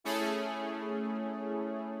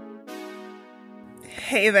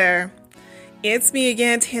Hey there, it's me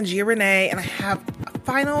again, Tangia Renee, and I have a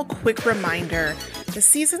final quick reminder. The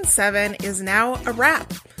season 7 is now a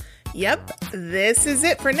wrap. Yep, this is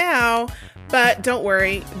it for now, but don't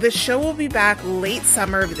worry, the show will be back late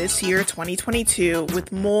summer of this year, 2022,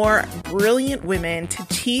 with more brilliant women to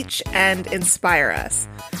teach and inspire us.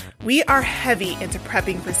 We are heavy into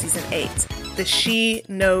prepping for season 8, the She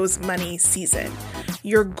Knows Money season.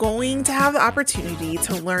 You're going to have the opportunity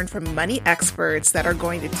to learn from money experts that are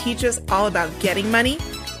going to teach us all about getting money,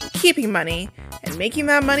 keeping money, and making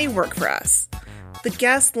that money work for us. The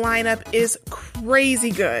guest lineup is crazy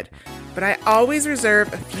good, but I always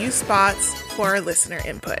reserve a few spots for our listener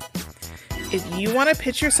input. If you want to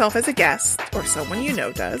pitch yourself as a guest, or someone you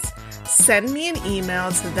know does, send me an email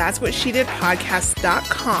to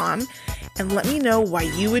that'swhatshedidpodcast.com and let me know why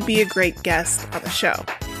you would be a great guest on the show.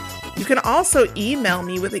 You can also email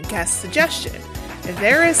me with a guest suggestion. If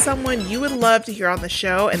there is someone you would love to hear on the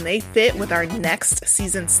show and they fit with our next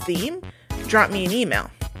season's theme, drop me an email.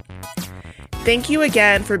 Thank you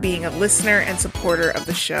again for being a listener and supporter of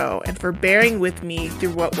the show and for bearing with me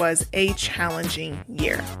through what was a challenging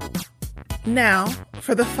year. Now,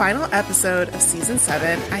 for the final episode of season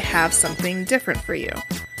 7, I have something different for you.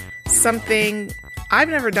 Something I've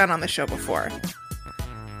never done on the show before.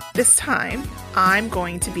 This time, I'm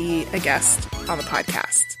going to be a guest on the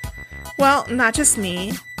podcast. Well, not just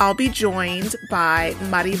me. I'll be joined by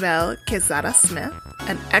Maribel Quezada Smith,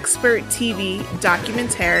 an expert TV,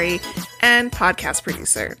 documentary, and podcast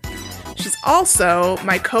producer. She's also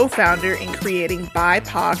my co-founder in creating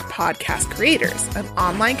BIPOC Podcast Creators, an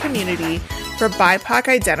online community for BIPOC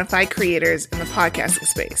identified creators in the podcasting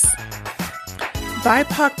space.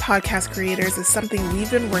 BIPOC Podcast Creators is something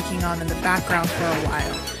we've been working on in the background for a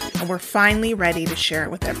while, and we're finally ready to share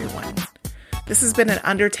it with everyone. This has been an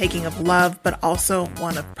undertaking of love, but also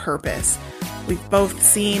one of purpose. We've both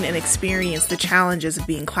seen and experienced the challenges of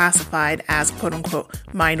being classified as quote-unquote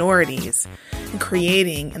minorities and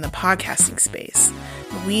creating in the podcasting space.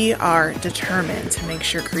 We are determined to make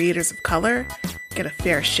sure creators of color get a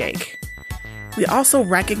fair shake. We also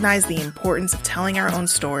recognize the importance of telling our own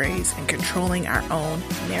stories and controlling our own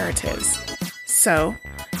narratives. So,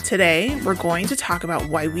 today we're going to talk about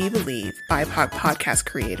why we believe BIPOC Podcast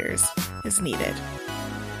Creators is needed.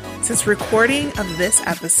 Since recording of this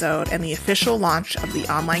episode and the official launch of the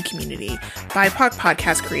online community, BIPOC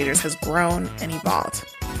Podcast Creators has grown and evolved.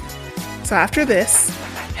 So after this,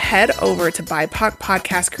 head over to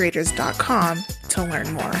BIPOCPodcastCreators.com to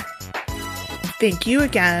learn more. Thank you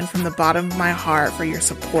again from the bottom of my heart for your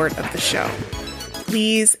support of the show.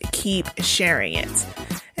 Please keep sharing it.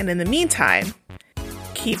 And in the meantime,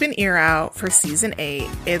 keep an ear out for season 8.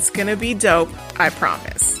 It's gonna be dope, I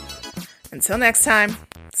promise. Until next time,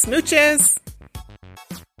 smooches!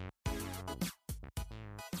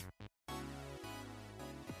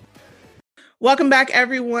 Welcome back,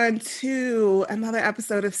 everyone, to another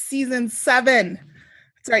episode of season 7.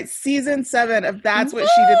 That's right, season 7 of That's What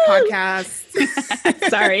She Did podcast.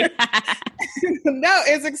 Sorry. No,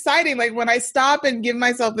 it's exciting. Like when I stop and give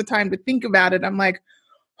myself the time to think about it, I'm like,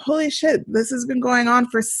 holy shit, this has been going on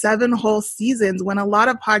for 7 whole seasons when a lot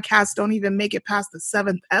of podcasts don't even make it past the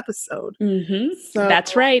 7th episode. Mm-hmm. So,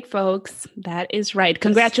 that's right, folks. That is right.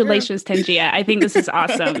 Congratulations, Tangia. I think this is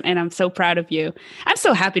awesome. And I'm so proud of you. I'm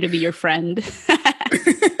so happy to be your friend.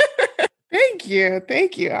 Thank you.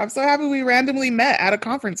 Thank you. I'm so happy we randomly met at a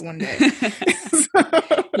conference one day.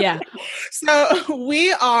 Yeah. So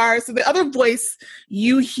the other voice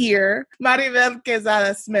you hear, Maribel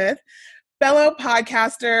Quezada Smith, fellow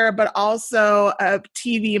podcaster, but also a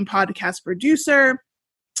TV and podcast producer,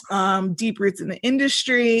 deep roots in the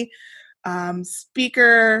industry,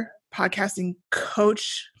 speaker, podcasting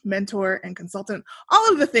coach, mentor, and consultant, all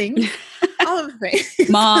of the things.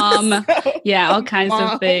 Mom. Yeah, all kinds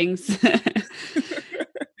of things.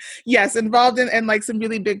 Yes, involved in like some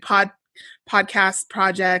really big podcast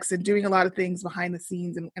projects and doing a lot of things behind the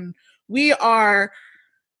scenes. And we are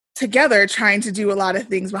together trying to do a lot of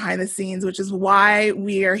things behind the scenes, which is why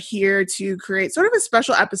we are here to create sort of a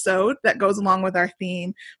special episode that goes along with our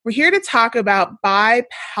theme. We're here to talk about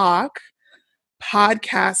BIPOC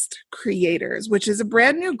Podcast Creators, which is a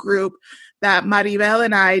brand new group that Maribel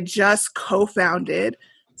and I just co-founded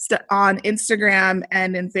on Instagram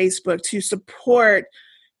and in Facebook to support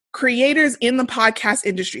creators in the podcast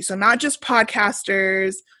industry. So not just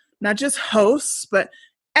podcasters, not just hosts, but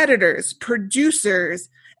editors, producers,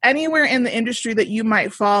 anywhere in the industry that you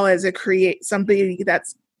might fall as somebody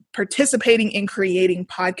that's participating in creating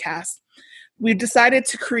podcasts. We've decided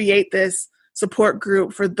to create this support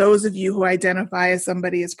group for those of you who identify as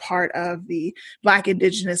somebody as part of the Black,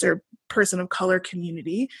 Indigenous, or person of color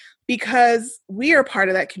community, because we are part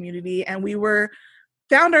of that community, and we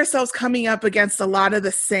found ourselves coming up against a lot of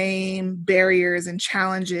the same barriers and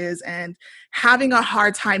challenges and having a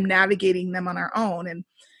hard time navigating them on our own.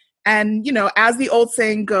 And you know, as the old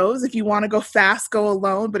saying goes, if you want to go fast, go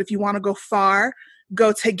alone, but if you want to go far,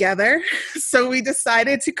 go together. So we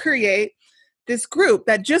decided to create this group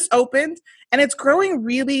that just opened, and it's growing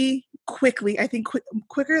really quickly. I think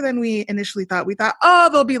quicker than we initially thought. We thought, oh,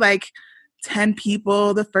 there'll be like 10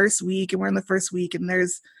 people the first week, and we're in the first week, and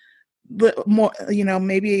there's more, you know,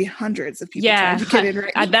 maybe hundreds of people trying to get in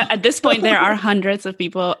right at this point. There are hundreds of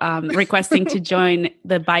people requesting to join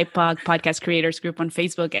the BIPOC podcast creators group on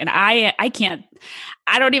Facebook, and I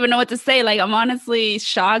don't even know what to say. Like, I'm honestly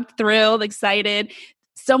shocked, thrilled, excited.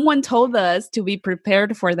 Someone told us to be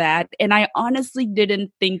prepared for that, and I honestly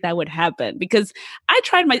didn't think that would happen, because I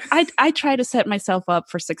try to set myself up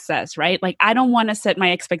for success, right? Like, I don't want to set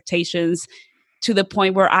my expectations to the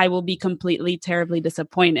point where I will be completely, terribly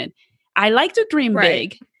disappointed. I like to dream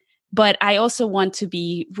big, but I also want to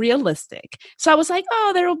be realistic. So I was like,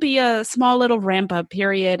 oh, there'll be a small little ramp up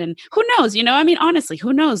period. And who knows, you know, I mean, honestly,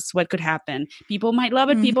 who knows what could happen? People might love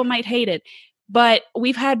it. People might hate it. But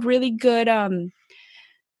we've had really good,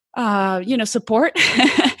 support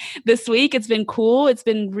this week. It's been cool. It's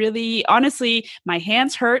been really, honestly, my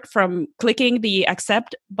hands hurt from clicking the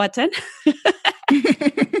accept button.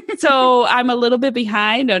 So I'm a little bit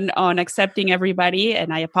behind on accepting everybody,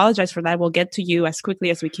 and I apologize for that. We'll get to you as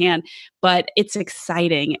quickly as we can, but it's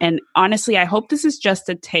exciting. And honestly, I hope this is just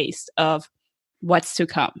a taste of what's to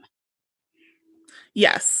come.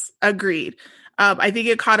 Yes, agreed. I think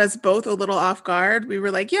it caught us both a little off guard. We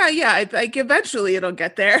were like, like eventually it'll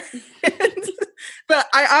get there. But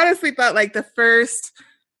I honestly thought like the first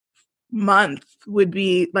month would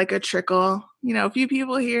be like a trickle, you know, a few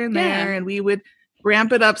people here and there, and we would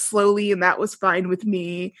ramp it up slowly, and that was fine with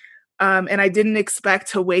me. And I didn't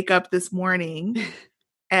expect to wake up this morning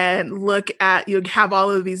and look at, you have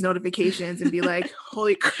all of these notifications and be like,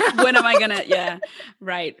 holy crap. When am I going to,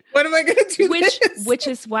 right. When am I going to do this? Which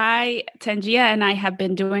is why Tangia and I have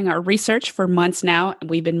been doing our research for months now.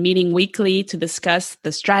 We've been meeting weekly to discuss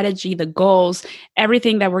the strategy, the goals,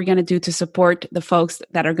 everything that we're going to do to support the folks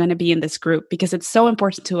that are going to be in this group, because it's so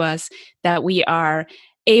important to us that we are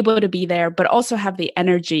able to be there, but also have the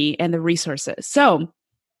energy and the resources. So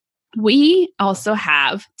we also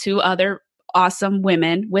have two other awesome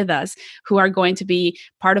women with us who are going to be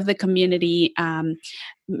part of the community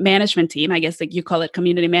management team. I guess like you call it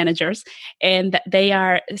community managers. And they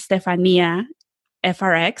are Stefania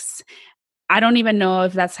FRX. I don't even know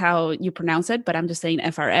if that's how you pronounce it, but I'm just saying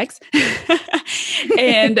FRX.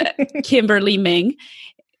 And Kimberly Ming.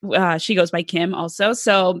 She goes by Kim also.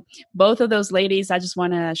 So both of those ladies, I just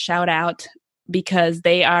want to shout out, because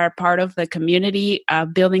they are part of the community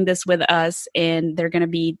building this with us, and they're going to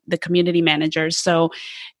be the community managers. So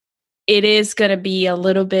it is going to be a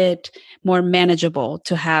little bit more manageable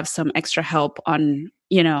to have some extra help on,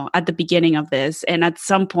 you know, at the beginning of this. And at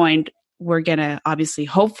some point, we're going to obviously,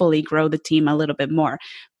 hopefully grow the team a little bit more.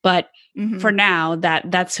 But for now,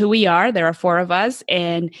 that's who we are. There are four of us,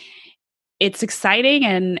 and it's exciting,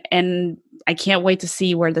 and I can't wait to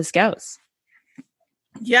see where this goes.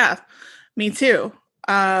 Yeah, me too.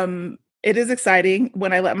 It is exciting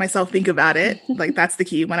when I let myself think about it. Like, that's the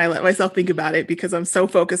key, when I let myself think about it, because I'm so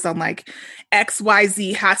focused on like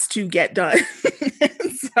XYZ has to get done.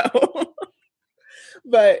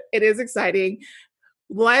 But it is exciting.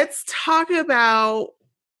 Let's talk about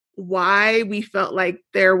why we felt like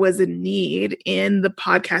there was a need in the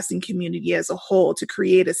podcasting community as a whole to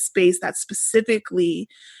create a space that's specifically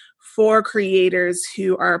for creators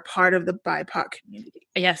who are a part of the BIPOC community.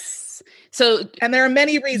 Yes. So, and there are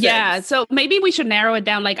many reasons. Yeah. So maybe we should narrow it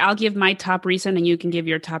down. Like, I'll give my top reason and you can give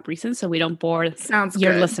your top reason, so we don't bore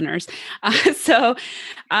your listeners. So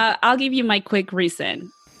I'll give you my quick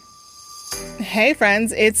reason. Hey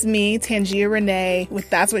friends, it's me, Tangia Renee, with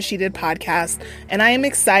That's What She Did podcast, and I am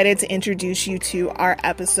excited to introduce you to our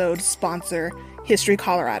episode sponsor, History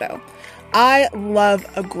Colorado. I love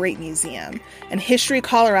a great museum, and History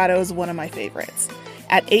Colorado is one of my favorites.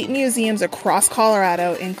 At 8 museums across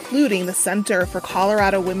Colorado, including the Center for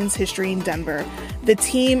Colorado Women's History in Denver, the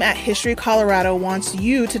team at History Colorado wants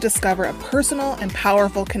you to discover a personal and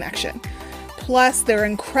powerful connection. Plus, their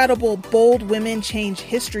incredible Bold Women Change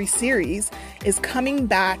History series is coming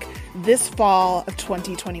back this fall of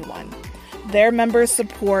 2021. Their members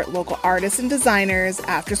support local artists and designers,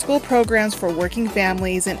 after-school programs for working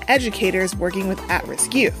families, and educators working with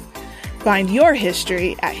at-risk youth. Find your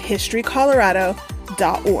history at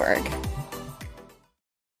historycolorado.org.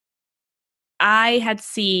 I had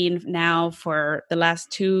seen now for the last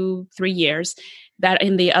 2-3 years that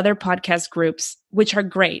in the other podcast groups, which are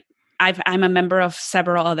great, I'm a member of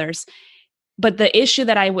several others, but the issue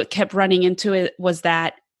that I kept running into it was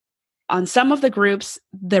that on some of the groups,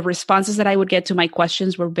 the responses that I would get to my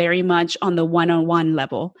questions were very much on the one-on-one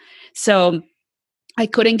level. So I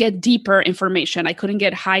couldn't get deeper information. I couldn't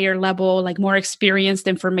get higher level, like more experienced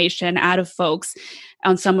information out of folks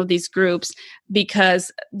on some of these groups because,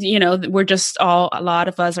 we're just a lot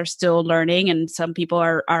of us are still learning, and some people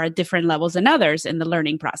are at different levels than others in the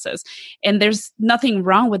learning process. And there's nothing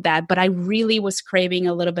wrong with that, but I really was craving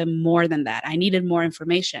a little bit more than that. I needed more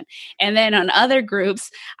information. And then on other groups,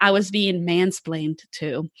 I was being mansplained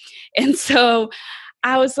to. And so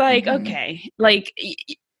I was like, okay, like,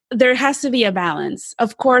 there has to be a balance.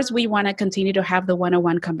 Of course, we want to continue to have the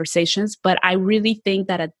one-on-one conversations, but I really think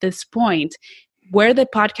that at this point, where the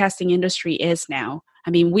podcasting industry is now, I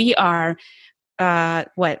mean, we are,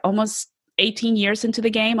 almost 18 years into the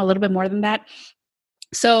game, a little bit more than that.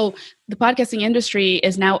 So the podcasting industry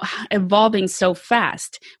is now evolving so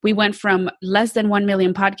fast. We went from less than 1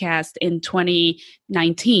 million podcasts in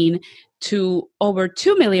 2019 to over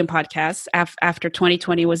 2 million podcasts after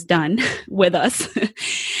 2020 was done with us.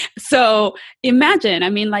 So imagine, I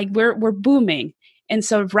mean, like we're booming. And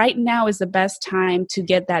so right now is the best time to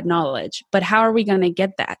get that knowledge. But how are we going to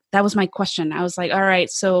get that? That was my question. I was like, all right,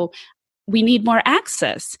 so we need more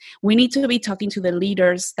access. We need to be talking to the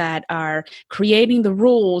leaders that are creating the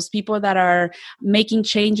rules, people that are making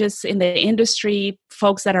changes in the industry,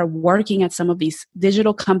 folks that are working at some of these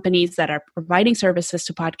digital companies that are providing services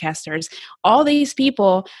to podcasters. All these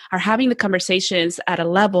people are having the conversations at a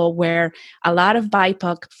level where a lot of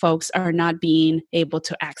BIPOC folks are not being able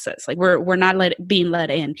to access. Like we're not being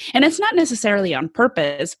let in. And it's not necessarily on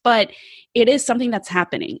purpose, but it is something that's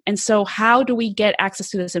happening. And so how do we get access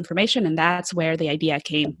to this information? And that's where the idea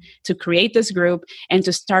came, to create this group and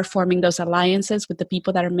to start forming those alliances with the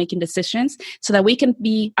people that are making decisions so that we can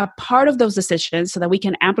be a part of those decisions, so that we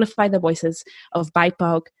can amplify the voices of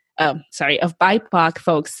BIPOC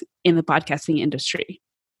folks in the podcasting industry.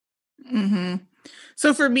 Mm-hmm.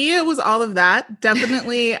 So for me, it was all of that.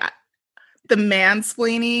 Definitely the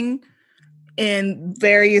mansplaining in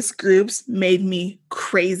various groups made me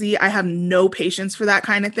crazy. I have no patience for that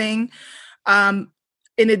kind of thing.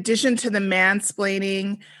 In addition to the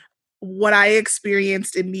mansplaining, what I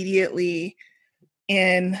experienced immediately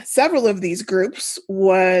in several of these groups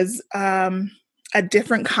was a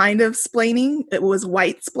different kind of splaining. It was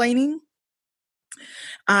white splaining.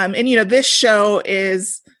 And, this show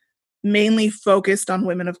is mainly focused on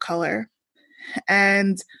women of color.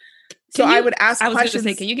 And so I would ask questions. I was going to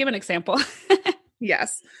say, can you give an example?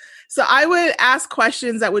 Yes. So I would ask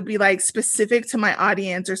questions that would be like specific to my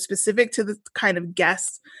audience or specific to the kind of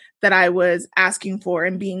guests that I was asking for,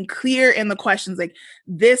 and being clear in the questions. Like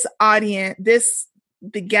this audience,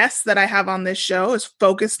 the guests that I have on this show is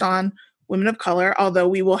focused on women of color, although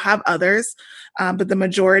we will have others, but the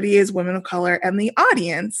majority is women of color, and the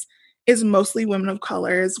audience is mostly women of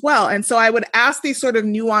color as well. And so I would ask these sort of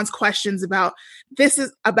nuanced questions about, this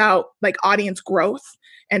is about like audience growth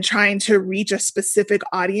and trying to reach a specific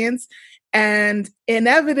audience. And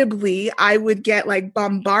inevitably, I would get like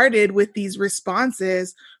bombarded with these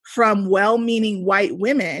responses from well-meaning white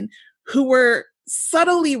women who were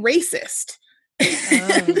subtly racist.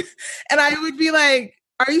 Oh. And I would be like,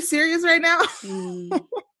 are you serious right now?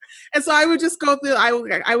 And so I would just go through, I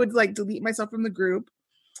would like delete myself from the group,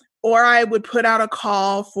 or I would put out a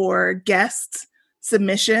call for guest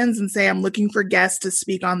submissions and say, I'm looking for guests to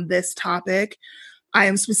speak on this topic. I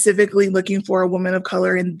am specifically looking for a woman of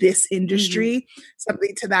color in this industry,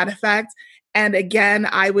 something to that effect. And again,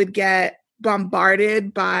 I would get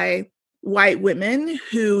bombarded by white women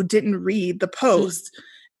who didn't read the post.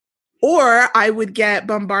 Or I would get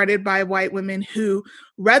bombarded by white women who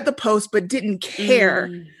read the post but didn't care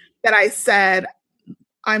that I said,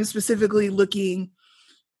 I'm specifically looking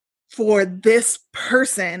for this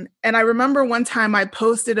person. And I remember one time I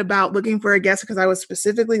posted about looking for a guest because I was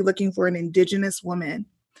specifically looking for an Indigenous woman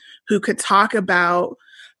who could talk about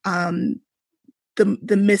the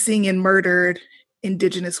missing and murdered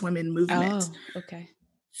Indigenous women movement. Oh, okay.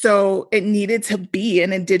 So it needed to be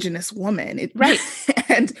an Indigenous woman. Right.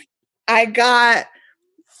 And I got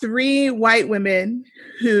 3 white women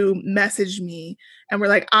who messaged me and were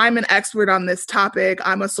like, I'm an expert on this topic.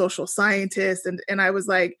 I'm a social scientist. And I was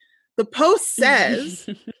like, the post says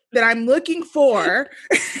that I'm looking for,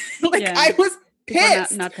 I was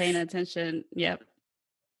pissed. Not paying attention. Yep.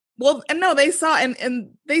 Well, and no, they saw,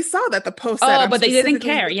 and they saw that the post said, but they didn't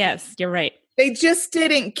care. Yes, you're right. They just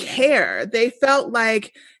didn't care. They felt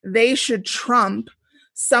like they should trump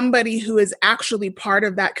somebody who is actually part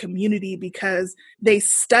of that community because they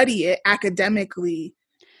study it academically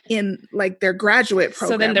in like their graduate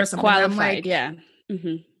program. So then they're qualified. Like, yeah.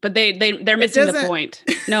 But they're missing the point.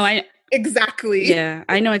 No, exactly. Yeah,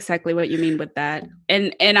 I know exactly what you mean with that.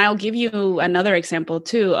 And I'll give you another example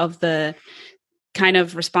too of the kind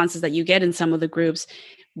of responses that you get in some of the groups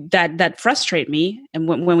that frustrate me. And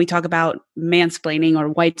when we talk about mansplaining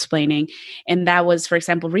or whitesplaining, and that was, for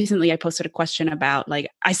example, recently I posted a question about, like,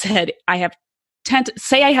 I said, I have $10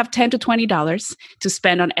 to $20 to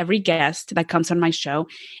spend on every guest that comes on my show.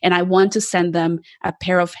 And I want to send them a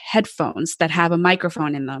pair of headphones that have a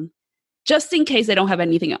microphone in them, just in case they don't have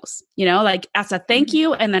anything else, like as a thank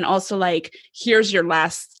you. And then also like, here's your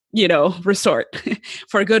last, resort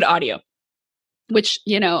for good audio, which,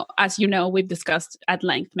 as we've discussed at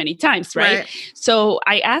length many times, right? So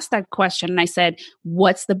I asked that question and I said,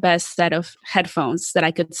 what's the best set of headphones that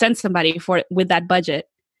I could send somebody for with that budget?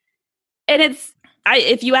 And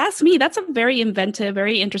if you ask me, that's a very inventive,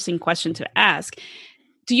 very interesting question to ask.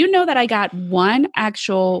 Do you know that I got one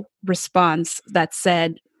actual response that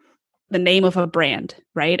said the name of a brand,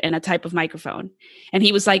 right? And a type of microphone. And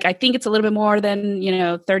he was like, I think it's a little bit more than,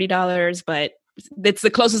 $30, but it's the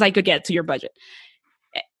closest I could get to your budget.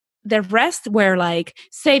 The rest were like,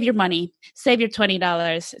 save your money, save your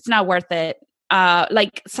 $20. It's not worth it.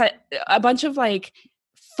 Like a bunch of like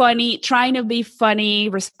funny, trying to be funny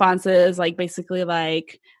responses, like basically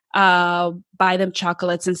like, buy them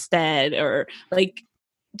chocolates instead, or like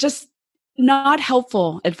just not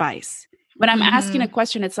helpful advice. When I'm asking a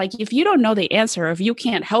question, it's like, if you don't know the answer, or if you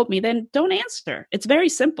can't help me, then don't answer. It's very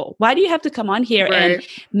simple. Why do you have to come on here and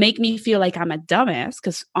make me feel like I'm a dumbass?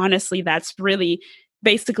 Because honestly, that's really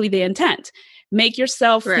basically the intent. Make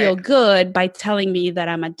yourself feel good by telling me that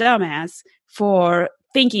I'm a dumbass for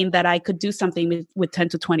thinking that I could do something with $10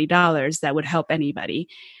 to $20 that would help anybody.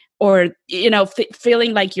 Or,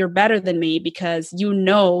 feeling like you're better than me because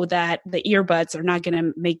that the earbuds are not going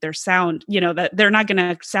to make their sound, that they're not going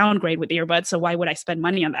to sound great with earbuds. So why would I spend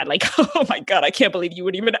money on that? Like, oh my God, I can't believe you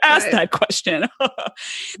would even ask that question.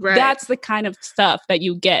 That's the kind of stuff that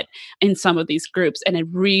you get in some of these groups. And it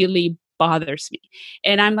really bothers me.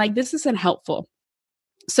 And I'm like, this isn't helpful.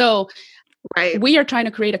 So we are trying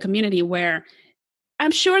to create a community where I'm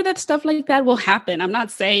sure that stuff like that will happen. I'm not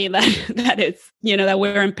saying that it's, that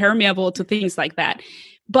we're impermeable to things like that.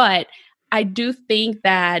 But I do think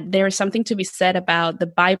that there's something to be said about the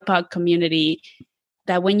BIPOC community,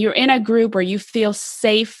 that when you're in a group where you feel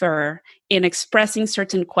safer in expressing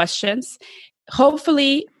certain questions,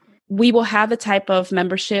 hopefully we will have a type of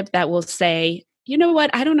membership that will say, you know what,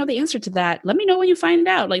 I don't know the answer to that. Let me know when you find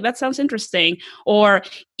out. Like, that sounds interesting. Or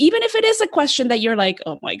even if it is a question that you're like,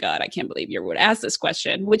 oh my God, I can't believe you would ask this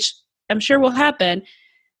question, which I'm sure will happen,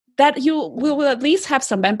 that you will at least have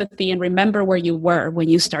some empathy and remember where you were when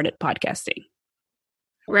you started podcasting.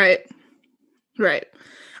 Right.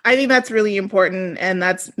 I think that's really important. And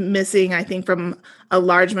that's missing, I think, from a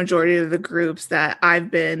large majority of the groups that I've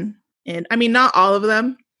been in. I mean, not all of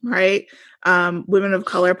them, right? Women of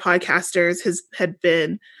Color Podcasters had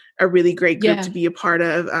been a really great group to be a part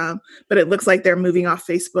of. But it looks like they're moving off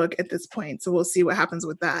Facebook at this point. So we'll see what happens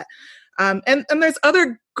with that. And there's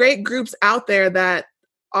other great groups out there that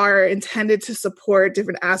are intended to support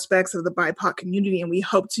different aspects of the BIPOC community. And we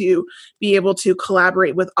hope to be able to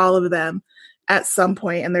collaborate with all of them at some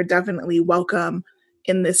point. And they're definitely welcome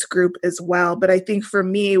in this group as well. But I think for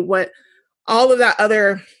me, what all of that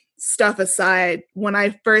other stuff aside, when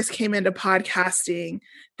I first came into podcasting,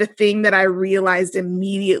 the thing that I realized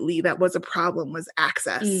immediately that was a problem was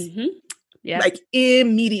access. Like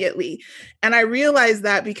immediately. And I realized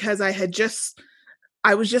that because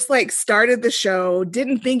I was just like started the show,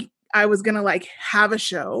 didn't think I was going to like have a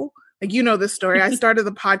show. Like, this story. I started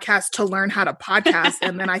the podcast to learn how to podcast.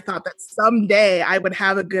 And then I thought that someday I would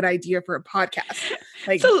have a good idea for a podcast.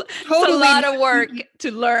 Like, it's a lot of work to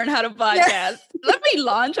learn how to podcast. Let me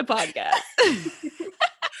launch a podcast.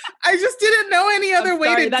 I just didn't know any other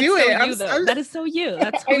way to do it. That is so you.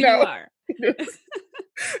 That's who you are.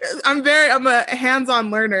 I'm a hands-on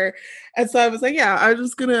learner. And so I was like, I'm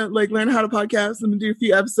just going to like learn how to podcast and do a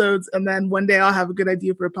few episodes. And then one day I'll have a good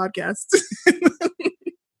idea for a podcast.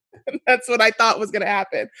 That's what I thought was going to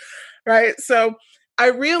happen. Right. So I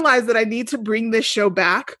realized that I need to bring this show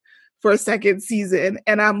back for a second season.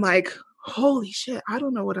 And I'm like, holy shit, I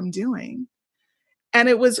don't know what I'm doing. And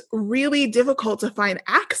it was really difficult to find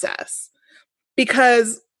access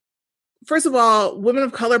because, first of all, Women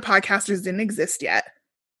of Color Podcasters didn't exist yet.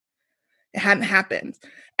 It hadn't happened.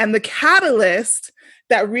 And the catalyst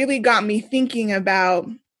that really got me thinking about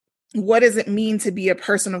what does it mean to be a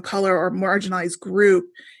person of color or marginalized group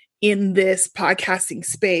in this podcasting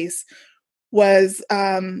space was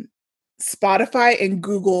Spotify and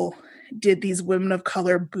Google did these women of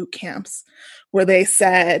color boot camps where they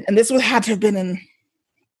said, and this would have to have been in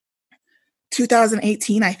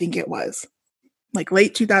 2018, I think it was, like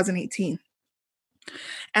late 2018.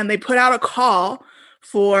 And they put out a call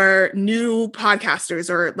for new podcasters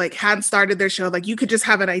or like hadn't started their show. Like you could just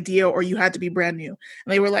have an idea or you had to be brand new.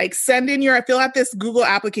 And they were like, fill out this Google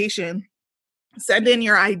application, send in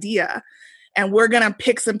your idea, and we're going to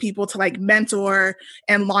pick some people to like mentor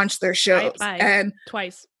and launch their shows. And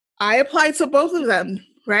twice. I applied to both of them,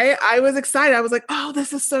 right? I was excited. I was like, oh,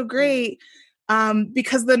 this is so great.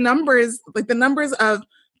 Because the numbers of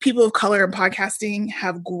people of color in podcasting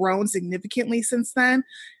have grown significantly since then.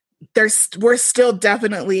 We're still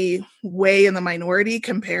definitely way in the minority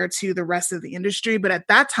compared to the rest of the industry. But at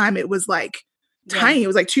that time, it was like tiny. It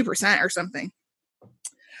was like 2% or something.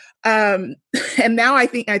 And now I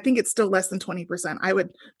think it's still less than 20%.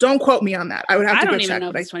 Don't quote me on that. I would have to go check. I don't even know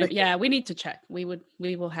if it's 20. Yeah, we need to check. We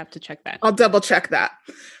will have to check that. I'll double check that.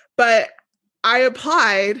 But I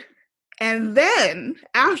applied, and then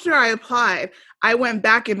after I applied, I went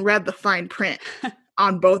back and read the fine print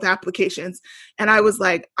on both applications, and I was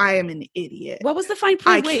like, I am an idiot. What was the fine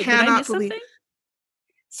print? I cannot believe.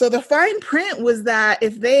 So the fine print was that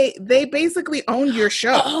if they basically owned your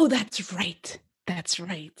show. Oh, that's right. That's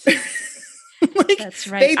right. That's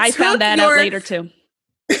right. I found that out later too.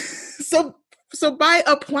 So by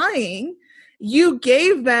applying, you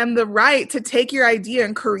gave them the right to take your idea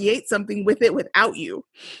and create something with it without you.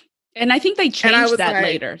 And I think they changed that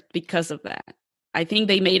later because of that. I think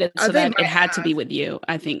they made it so that it had to be with you.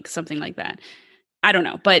 I think something like that. I don't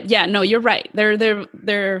know. But yeah, no, you're right.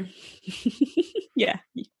 They're yeah.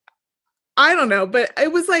 I don't know. But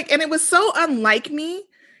it was like, and it was so unlike me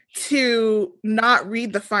to not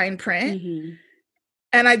read the fine print. Mm-hmm.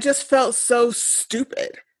 And I just felt so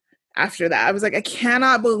stupid after that. I was like, I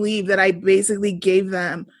cannot believe that I basically gave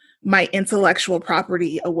them my intellectual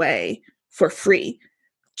property away for free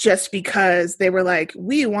just because they were like,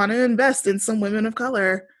 we want to invest in some women of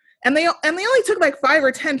color. And they only took like 5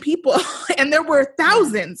 or 10 people and there were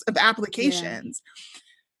thousands of applications. Yeah.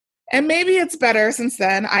 And maybe it's better since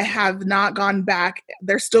then. I have not gone back.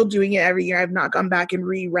 They're still doing it every year. I've not gone back and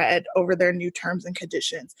reread over their new terms and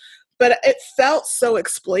conditions. But it felt so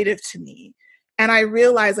exploitive to me. And I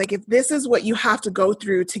realized, like, if this is what you have to go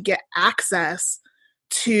through to get access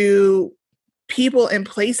to people in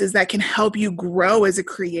places that can help you grow as a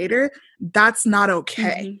creator, that's not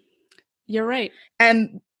okay. Mm-hmm. You're right.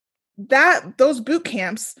 And those boot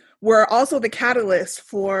camps were also the catalyst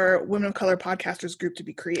for Women of Color Podcasters Group to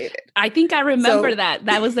be created. I think I remember that.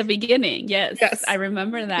 That was the beginning. Yes. I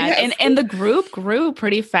remember that. Yes. And the group grew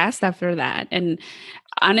pretty fast after that. And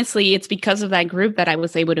honestly, it's because of that group that I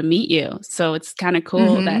was able to meet you. So it's kind of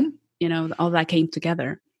cool that, all that came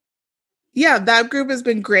together. Yeah, that group has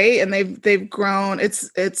been great, and they've grown. It's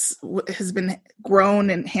has been grown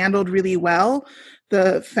and handled really well.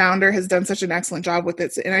 The founder has done such an excellent job with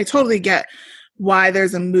it, and I totally get why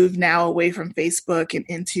there's a move now away from Facebook and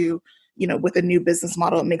into, with a new business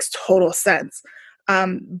model. It makes total sense.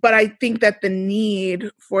 But I think that the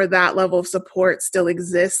need for that level of support still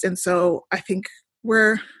exists, and so I think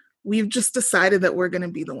we've just decided that we're going to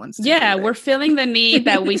be the ones. We're feeling the need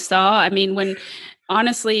that we saw. I mean,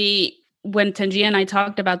 when Tangia and I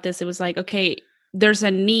talked about this, it was like, okay, there's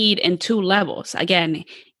a need in 2 levels. Again,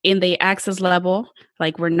 in the access level,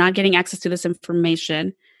 like we're not getting access to this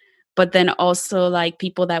information, but then also like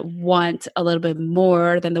people that want a little bit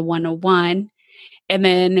more than the 101. And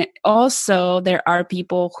then also there are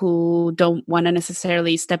people who don't want to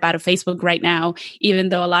necessarily step out of Facebook right now, even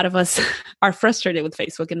though a lot of us are frustrated with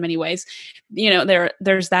Facebook in many ways.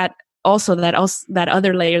 There's that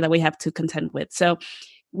other layer that we have to contend with. So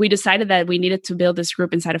we decided that we needed to build this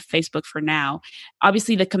group inside of Facebook for now.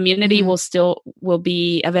 Obviously, the community will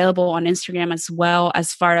be available on Instagram as well,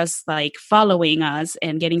 as far as like following us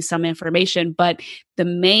and getting some information. But the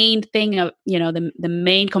main thing of, the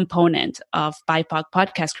main component of BIPOC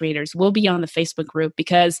podcast creators will be on the Facebook group,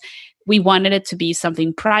 because we wanted it to be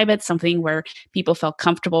something private, something where people felt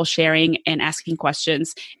comfortable sharing and asking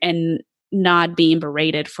questions and not being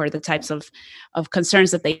berated for the types of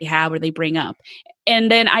concerns that they have or they bring up.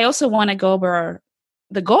 And then I also want to go over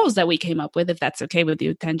the goals that we came up with, if that's okay with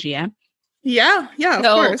you, Tangia. Yeah, of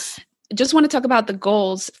course. just want to talk about the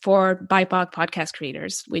goals for BIPOC podcast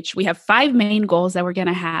creators, which we have 5 main goals that we're going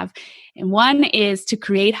to have. And one is to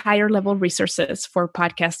create higher level resources for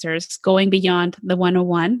podcasters going beyond the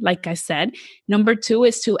 101, like I said. Number 2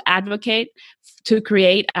 is to advocate to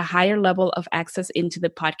create a higher level of access into the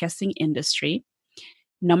podcasting industry.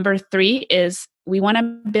 Number 3 is we want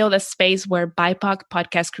to build a space where BIPOC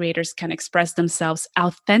podcast creators can express themselves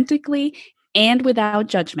authentically and without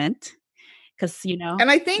judgment. Because,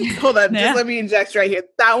 and I think, hold on, just let me inject right here.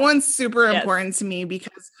 That one's super important to me,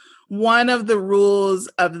 because one of the rules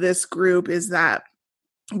of this group is that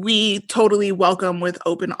we totally welcome with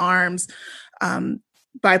open arms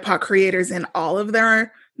BIPOC creators in all of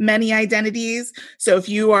their many identities. So if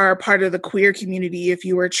you are part of the queer community, if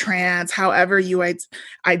you are trans, however you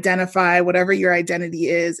identify, whatever your identity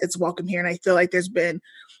is, it's welcome here. And I feel like there's been,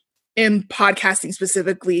 in podcasting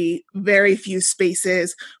specifically, very few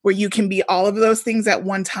spaces where you can be all of those things at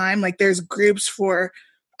one time. Like there's groups for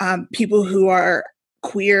people who are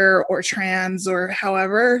queer or trans or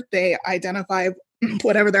however they identify,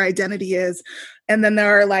 whatever their identity is. And then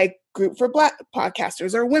there are like group for Black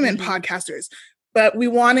podcasters or women podcasters. But we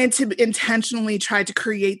wanted to intentionally try to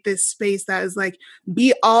create this space that is like,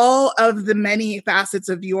 be all of the many facets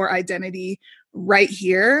of your identity right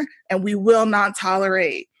here. And we will not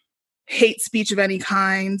tolerate hate speech of any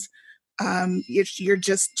kind. You're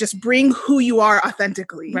just bring who you are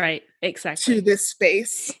authentically, right? Exactly, to this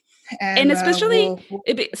space. And especially,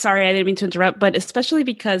 sorry, I didn't mean to interrupt, but especially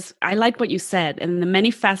because I like what you said, and the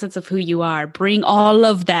many facets of who you are, bring all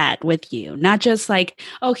of that with you. Not just like,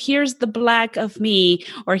 oh, here's the Black of me,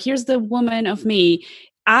 or here's the woman of me.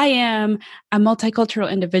 I am a multicultural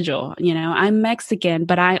individual. I'm Mexican,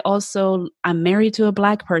 but I'm married to a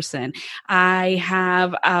Black person. I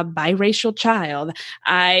have a biracial child.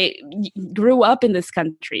 I grew up in this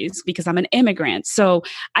country because I'm an immigrant. So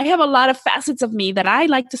I have a lot of facets of me that I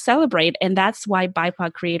like to celebrate. And that's why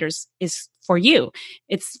BIPOC Creators is for you.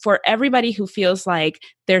 It's for everybody who feels like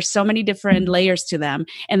there's so many different layers to them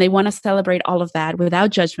and they want to celebrate all of that without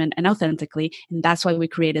judgment and authentically. And that's why we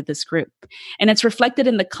created this group. And it's reflected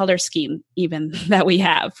in the color scheme even that we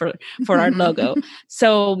have for our logo.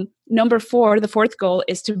 So number 4, the 4th goal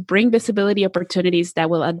is to bring visibility opportunities that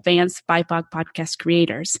will advance BIPOC podcast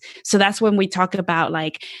creators. So that's when we talk about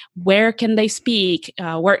like, where can they speak,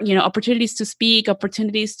 where, opportunities to speak,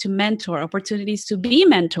 opportunities to mentor, opportunities to be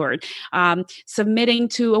mentored, submitting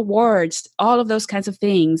to awards, all of those kinds of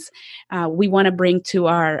things we want to bring to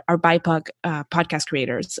our BIPOC podcast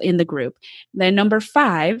creators in the group. Then number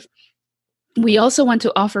 5, we also want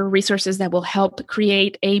to offer resources that will help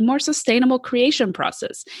create a more sustainable creation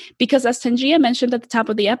process. Because as Tangia mentioned at the top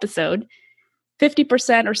of the episode,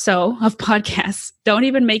 50% or so of podcasts don't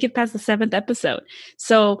even make it past the 7th episode.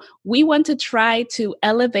 So we want to try to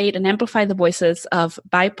elevate and amplify the voices of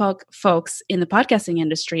BIPOC folks in the podcasting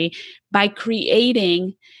industry by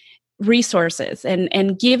creating resources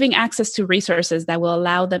and giving access to resources that will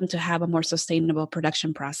allow them to have a more sustainable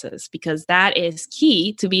production process, because that is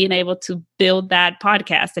key to being able to build that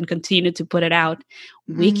podcast and continue to put it out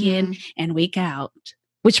week in and week out.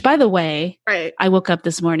 Which, by the way, right. I woke up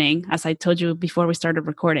this morning, as I told you before we started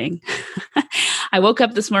recording. I woke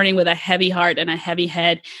up this morning with a heavy heart and a heavy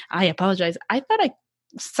head. I apologize. I thought I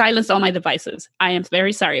silenced all my devices. I am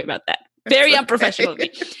very sorry about that. Very unprofessional of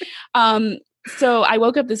me. So I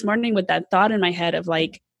woke up this morning with that thought in my head of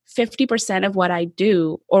like 50% of what I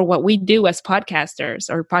do or what we do as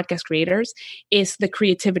podcasters or podcast creators is the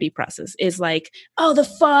creativity process, is like, the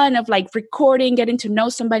fun of like recording, getting to know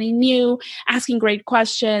somebody new, asking great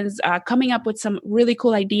questions, coming up with some really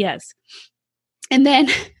cool ideas. And then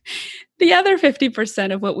the other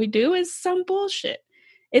 50% of what we do is some bullshit.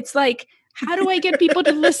 It's like, how do I get people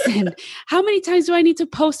to listen? How many times do I need to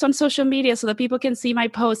post on social media so that people can see my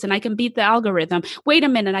posts and I can beat the algorithm? Wait a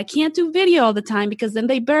minute, I can't do video all the time because then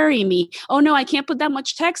they bury me. Oh no, I can't put that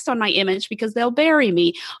much text on my image because they'll bury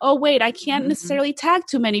me. Oh wait, I can't necessarily tag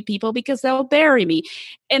too many people because they'll bury me.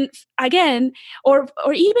 And again, or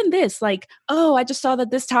even this, like, I just saw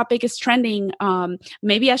that this topic is trending.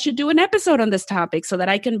 Maybe I should do an episode on this topic so that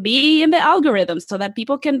I can be in the algorithm so that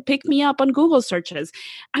people can pick me up on Google searches.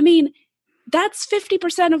 I mean, that's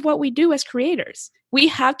 50% of what we do as creators. We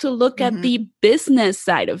have to look at the business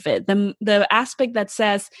side of it, the aspect that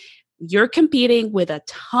says you're competing with a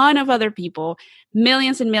ton of other people,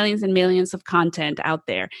 millions and millions and millions of content out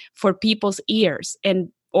there for people's ears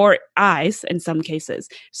or eyes in some cases.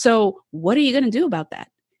 So what are you going to do about that?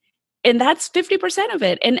 And that's 50% of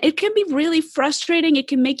it. And it can be really frustrating. It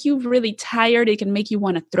can make you really tired. It can make you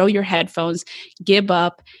want to throw your headphones, give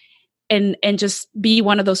up. and just be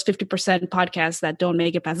one of those 50% podcasts that don't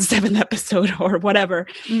make it past the seventh episode or whatever.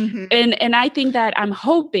 Mm-hmm. And I think that I'm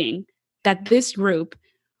hoping that this group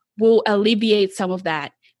will alleviate some of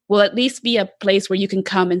that, will at least be a place where you can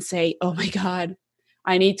come and say, oh my God,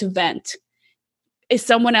 I need to vent. Is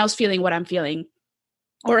someone else feeling what I'm feeling?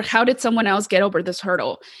 Or how did someone else get over this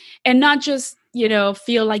hurdle? And not just,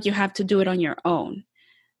 feel like you have to do it on your own.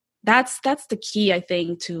 That's the key, I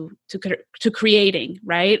think, to creating,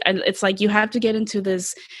 right? And it's like you have to get into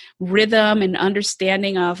this rhythm and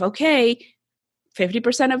understanding of, okay,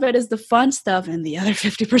 50% of it is the fun stuff, and the other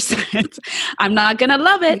 50%, I'm not going to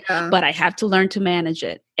love it, but I have to learn to manage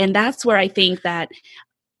it. And that's where I think that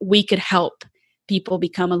we could help people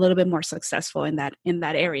become a little bit more successful in that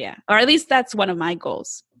area. Or at least that's one of my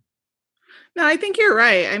goals. No, I think you're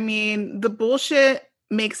right. I mean, the bullshit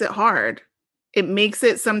makes it hard. It makes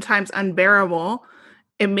it sometimes unbearable.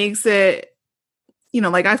 It makes it,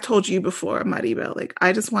 like I've told you before, Maribel, like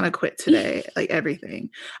I just want to quit today, like everything.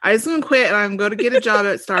 I just want to quit and I'm going to get a job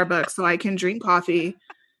at Starbucks so I can drink coffee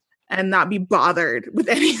and not be bothered with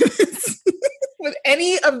any of this, with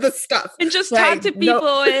any of the stuff. And just talk to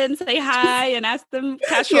people and say hi and ask them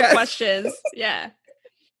casual questions. Yeah.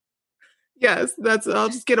 Yes, I'll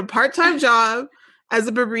just get a part-time job as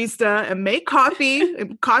a barista and make coffee.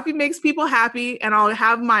 And coffee makes people happy, and I'll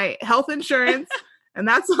have my health insurance, and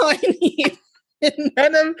that's all I need.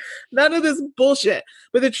 And none of this bullshit.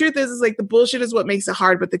 But the truth is like the bullshit is what makes it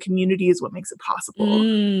hard, but the community is what makes it possible.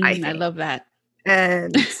 I love that.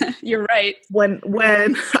 And you're right. When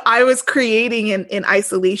I was creating in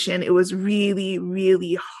isolation, it was really,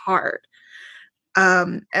 really hard.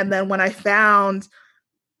 And then when I found,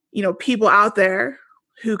 people out there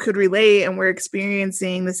who could relate and were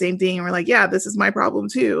experiencing the same thing, and we're like, yeah, this is my problem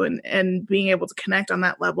too. And being able to connect on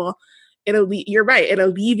that level, you're right. It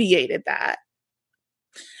alleviated that.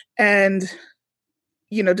 And,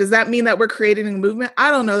 does that mean that we're creating a movement?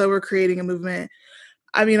 I don't know that we're creating a movement.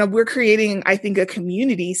 I mean, we're creating, I think, a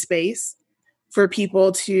community space for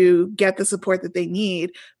people to get the support that they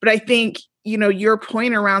need. But I think, your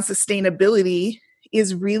point around sustainability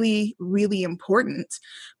is really, really important,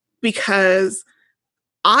 because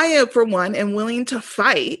I, for one, am willing to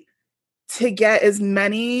fight to get as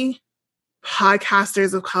many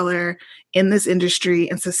podcasters of color in this industry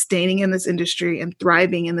and sustaining in this industry and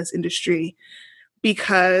thriving in this industry,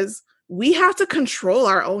 because we have to control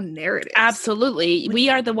our own narrative. Absolutely. We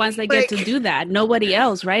are the ones that get to do that. Nobody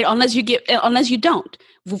else, right? Unless you don't.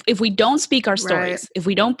 If we don't speak our stories, if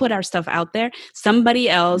we don't put our stuff out there, somebody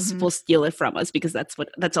else will steal it from us, because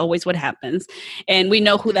that's always what happens. And we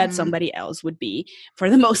know who that somebody else would be for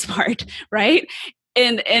the most part, right?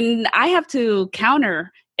 And I have to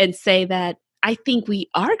counter and say that I think we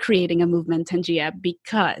are creating a movement, Tangia,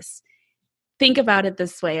 because think about it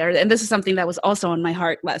this way, and this is something that was also on my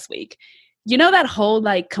heart last week. That whole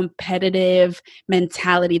competitive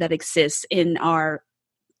mentality that exists in our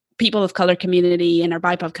people of color community and our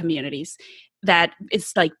BIPOC communities, that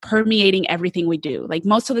it's permeating everything we do.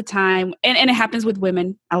 Most of the time, and it happens with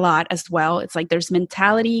women a lot as well. It's this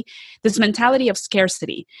mentality of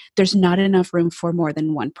scarcity. There's not enough room for more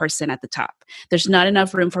than one person at the top. There's not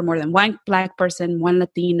enough room for more than one Black person, one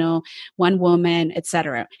Latino, one woman,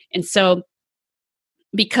 etc. And so,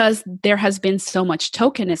 because there has been so much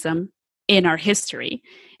tokenism in our history,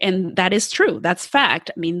 and that is true, that's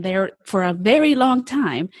fact. I mean, for a very long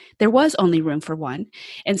time, there was only room for one.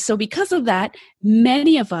 And so because of that,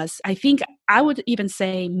 many of us, I think I would even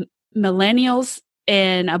say millennials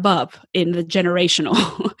and above in the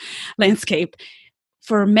generational landscape,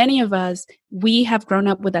 for many of us, we have grown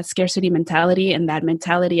up with that scarcity mentality and that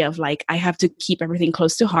mentality of I have to keep everything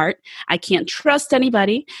close to heart. I can't trust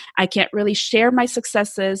anybody. I can't really share my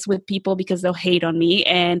successes with people because they'll hate on me.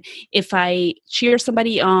 And if I cheer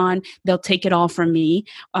somebody on, they'll take it all from me.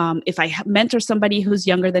 If I mentor somebody who's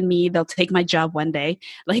younger than me, they'll take my job one day.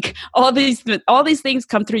 All these things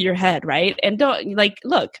come through your head, right? And don't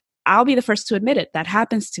look, I'll be the first to admit it. That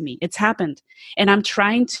happens to me. It's happened. And I'm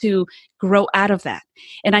trying to grow out of that.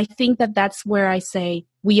 And I think that that's where I say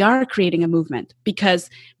we are creating a movement, because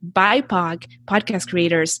BIPOC podcast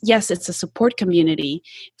creators, yes, it's a support community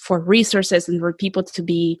for resources and for people to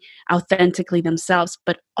be authentically themselves.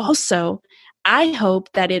 But also, I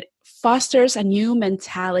hope that it fosters a new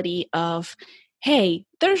mentality of, hey,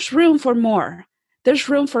 there's room for more. There's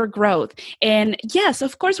room for growth. And yes,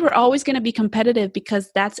 of course, we're always going to be competitive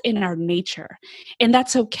because that's in our nature. And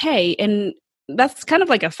that's okay. And that's kind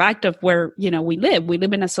of a fact of where, we live. We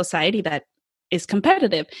live in a society that is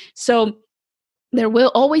competitive. So there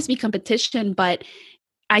will always be competition. But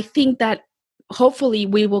I think that hopefully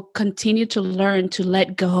we will continue to learn to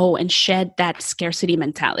let go and shed that scarcity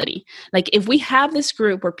mentality. Like if we have this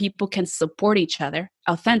group where people can support each other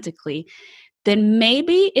authentically, then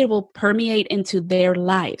maybe it will permeate into their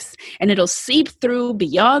lives and it'll seep through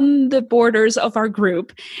beyond the borders of our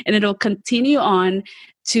group, and it'll continue on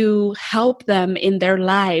to help them in their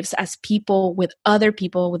lives as people with other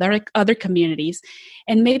other communities.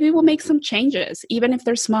 And maybe we'll make some changes, even if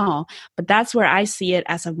they're small. But that's where I see it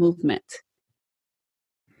as a movement.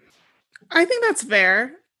 I think that's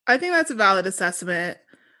fair. I think that's a valid assessment.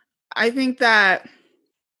 I think that,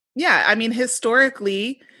 yeah, I mean,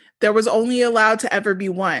 historically, there was only allowed to ever be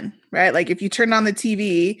one, right? Like if you turned on the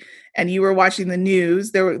TV and you were watching the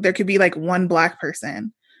news, there could be like one Black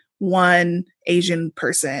person, one Asian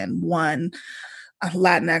person, one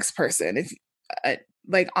Latinx person. If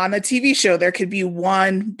like on a TV show, there could be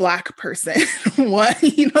one Black person, one,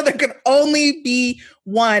 there could only be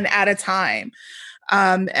one at a time.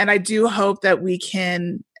 And I do hope that we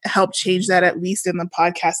can help change that, at least in the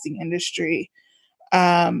podcasting industry.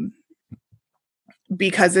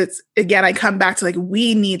 Because it's, again, I come back to like,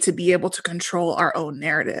 we need to be able to control our own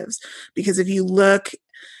narratives. Because if you look,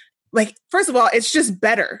 like, first of all, it's just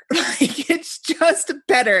better. Like, it's just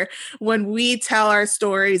better when we tell our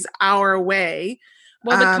stories our way.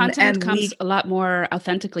 Well, the content comes a lot more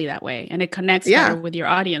authentically that way. And it connects better with your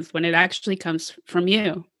audience when it actually comes from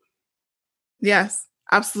you. Yes,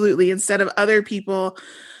 absolutely. Instead of other people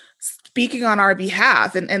speaking on our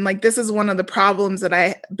behalf. And like, this is one of the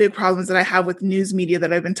big problems that I have with news media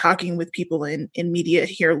that I've been talking with people in media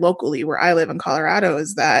here locally, where I live in Colorado,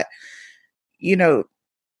 is that, you don't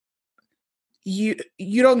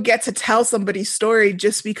get to tell somebody's story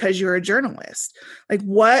just because you're a journalist. Like,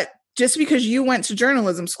 just because you went to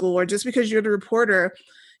journalism school or just because you're the reporter,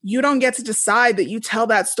 you don't get to decide that you tell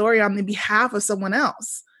that story on the behalf of someone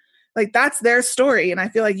else. Like, that's their story. And I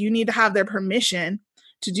feel like you need to have their permission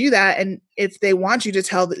to do that. And if they want you to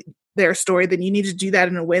tell their story, then you need to do that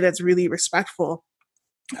in a way that's really respectful.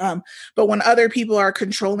 But when other people are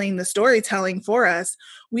controlling the storytelling for us,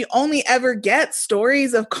 we only ever get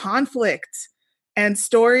stories of conflict and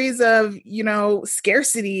stories of,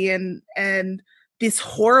 scarcity and this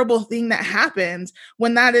horrible thing that happens,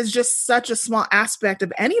 when that is just such a small aspect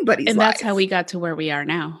of anybody's life. And that's how we got to where we are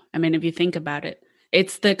now. I mean, if you think about it,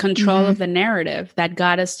 it's the control of the narrative that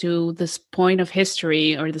got us to this point of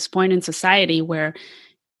history, or this point in society where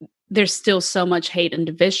there's still so much hate and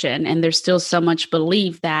division, and there's still so much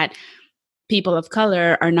belief that people of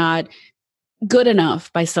color are not good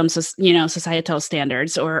enough by some, societal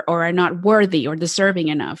standards, or are not worthy or deserving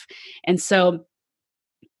enough. And so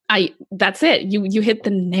that's it. You hit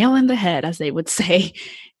the nail in the head, as they would say.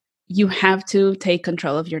 You have to take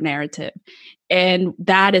control of your narrative. And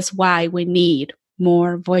that is why we need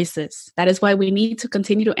more voices. That is why we need to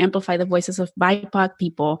continue to amplify the voices of BIPOC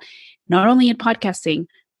people, not only in podcasting,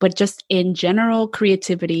 but just in general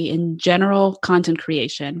creativity, in general content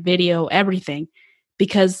creation, video, everything.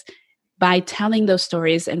 Because by telling those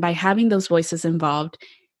stories and by having those voices involved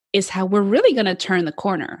is how we're really going to turn the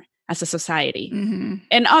corner as a society. Mm-hmm.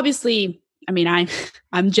 And obviously, I mean,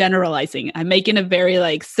 I'm generalizing. I'm making it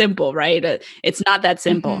very simple, right? It's not that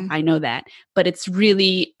simple. Mm-hmm. I know that, but it's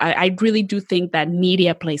really, I really do think that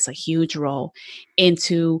media plays a huge role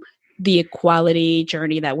into the equality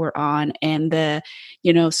journey that we're on, and the,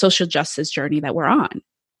 social justice journey that we're on.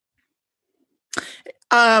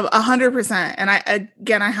 100%. And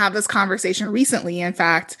I had this conversation recently, in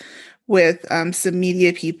fact, with some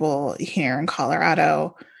media people here in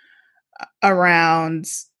Colorado around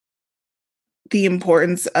the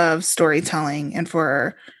importance of storytelling, and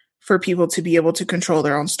for people to be able to control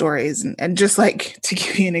their own stories. And just to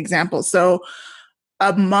give you an example. So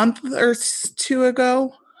a month or two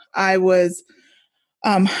ago, I was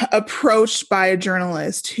approached by a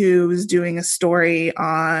journalist who was doing a story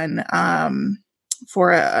on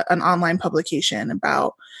for an online publication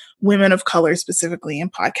about women of color, specifically in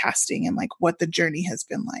podcasting, and what the journey has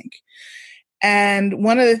been like. And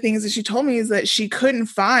one of the things that she told me is that she couldn't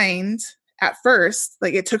find, at first,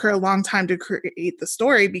 it took her a long time to create the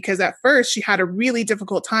story, because at first she had a really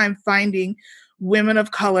difficult time finding women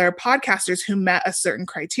of color podcasters who met a certain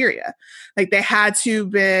criteria. They had to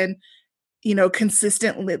have been,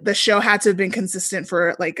 consistently, the show had to have been consistent for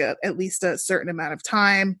at least a certain amount of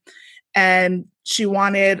time. And she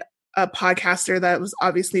wanted a podcaster that was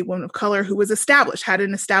obviously a woman of color, who was established, had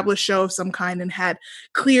an established show of some kind, and had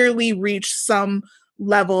clearly reached some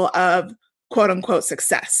level of quote unquote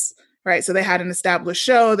success, right? So they had an established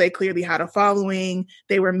show. They clearly had a following.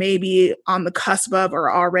 They were maybe on the cusp of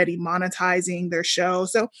or already monetizing their show.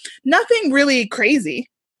 So nothing really crazy.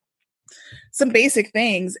 some basic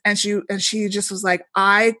things. And she just was like,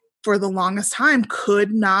 I, for the longest time,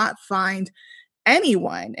 could not find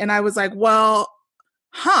anyone. And I was like, well,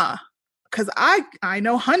 because I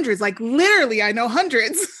know hundreds, like literally I know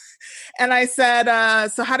hundreds. And I said,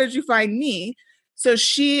 so how did you find me? So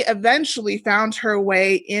she eventually found her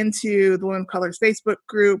way into the Women of Color's Facebook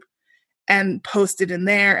group and posted in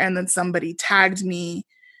there. And then somebody tagged me.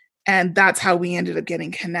 And that's how we ended up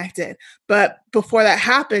getting connected. But before that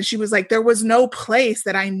happened, she was like, there was no place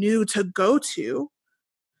that I knew to go to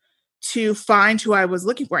find who I was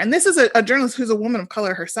looking for. And this is a journalist who's a woman of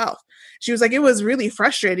color herself. She was like, it was really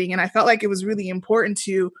frustrating. And I felt like it was really important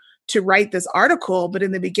to write this article. But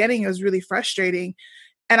in the beginning, it was really frustrating.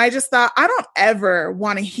 And I just thought, I don't ever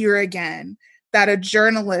want to hear again that a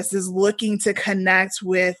journalist is looking to connect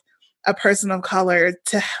with a person of color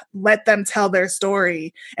to let them tell their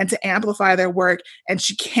story and to amplify their work, and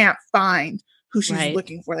she can't find who she's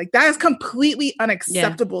looking for. Like, that is completely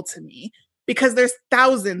unacceptable to me, because there's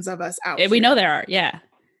thousands of us out here. We know there are. Yeah.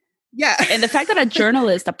 And the fact that a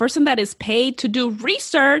journalist, a person that is paid to do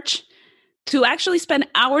research, to actually spend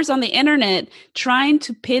hours on the internet trying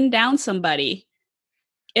to pin down somebody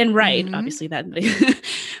and write, obviously that,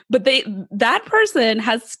 but that person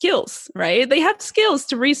has skills, right? They have skills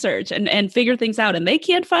to research and figure things out, and they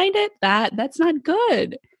can't find it. That's not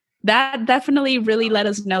good. That definitely really let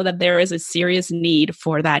us know that there is a serious need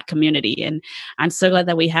for that community. And I'm so glad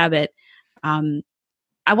that we have it. I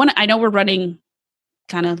know we're running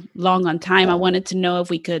kind of long on time. I wanted to know if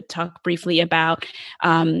we could talk briefly about,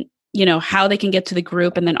 how they can get to the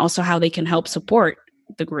group, and then also how they can help support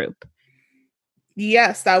the group.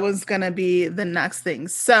 Yes, that was going to be the next thing.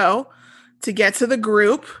 So to get to the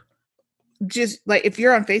group, just like if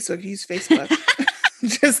you're on Facebook, use Facebook.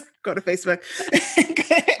 Just go to Facebook.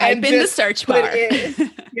 I've been the search bar.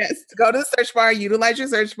 Yes, go to the search bar, utilize your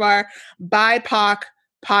search bar, BIPOC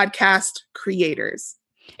podcast creators.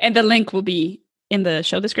 And the link will be in the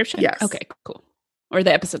show description? Yes. Okay, cool. Or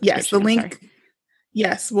the episode description. Yes, the link.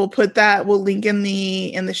 Yes, we'll link in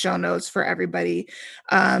the show notes for everybody.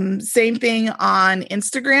 Same thing on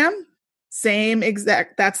Instagram. Same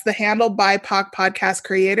exact, that's the handle, BIPOC podcast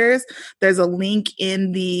creators. There's a link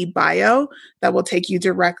in the bio that will take you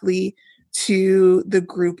directly to the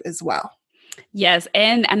group as well. Yes,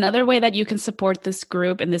 and another way that you can support this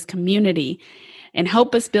group and this community and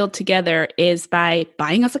help us build together is by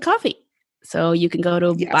buying us a coffee. So you can go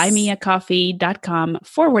to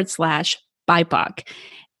buymeacoffee.com/BIPOC.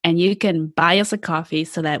 And you can buy us a coffee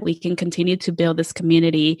so that we can continue to build this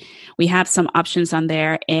community. We have some options on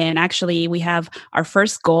there. And actually, we have our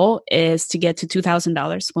first goal is to get to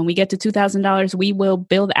 $2,000. When we get to $2,000, we will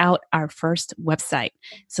build out our first website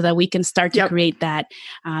so that we can start to create that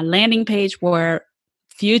landing page where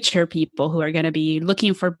future people who are going to be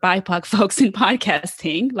looking for BIPOC folks in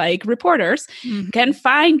podcasting, like reporters, can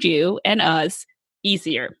find you and us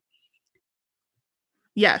easier.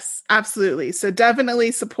 Yes, absolutely. So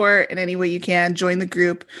definitely support in any way you can. Join the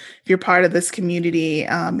group if you're part of this community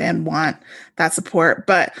and want that support.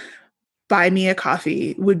 But buy me a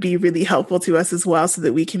coffee would be really helpful to us as well, so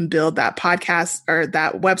that we can build that podcast or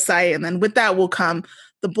that website. And then with that will come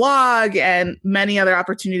the blog and many other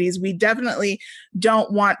opportunities. We definitely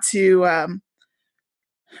don't want to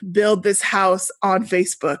build this house on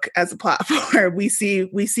Facebook as a platform. We see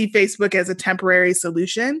Facebook as a temporary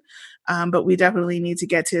solution. But we definitely need to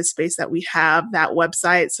get to a space that we have that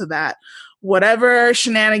website so that whatever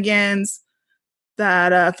shenanigans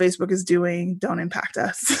that Facebook is doing don't impact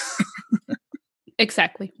us.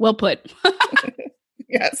 Exactly. Well put.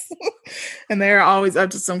 Yes. And they're always up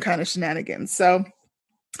to some kind of shenanigans. So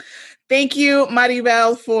thank you,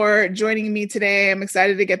 Maribel, for joining me today. I'm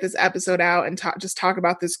excited to get this episode out and talk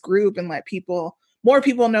about this group and let more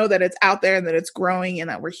people know that it's out there and that it's growing and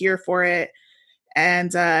that we're here for it.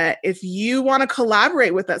 And if you want to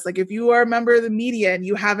collaborate with us, like if you are a member of the media and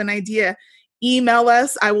you have an idea, email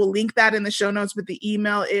us. I will link that in the show notes, but the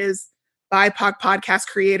email is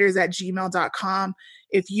BIPOCpodcastcreators@gmail.com.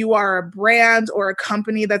 If you are a brand or a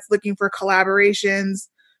company that's looking for collaborations,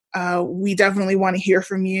 we definitely want to hear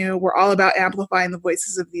from you. We're all about amplifying the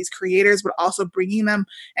voices of these creators, but also bringing them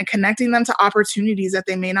and connecting them to opportunities that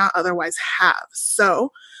they may not otherwise have.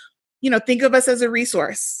 So, think of us as a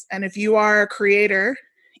resource. And if you are a creator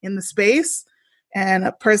in the space and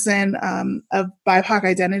a person of BIPOC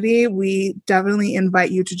identity, we definitely invite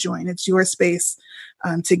you to join. It's your space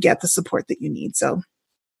to get the support that you need. So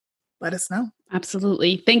let us know.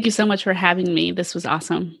 Absolutely. Thank you so much for having me. This was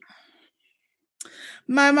awesome.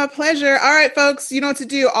 My pleasure. All right, folks, you know what to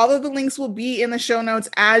do. All of the links will be in the show notes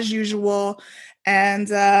as usual. And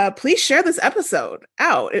please share this episode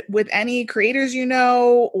out with any creators you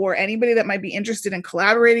know or anybody that might be interested in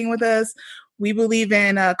collaborating with us. We believe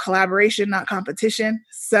in collaboration, not competition.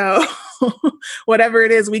 So whatever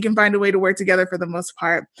it is, we can find a way to work together for the most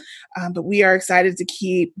part. But we are excited to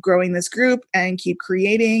keep growing this group and keep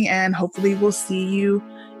creating. And hopefully we'll see you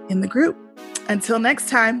in the group. Until next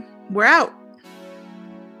time, we're out.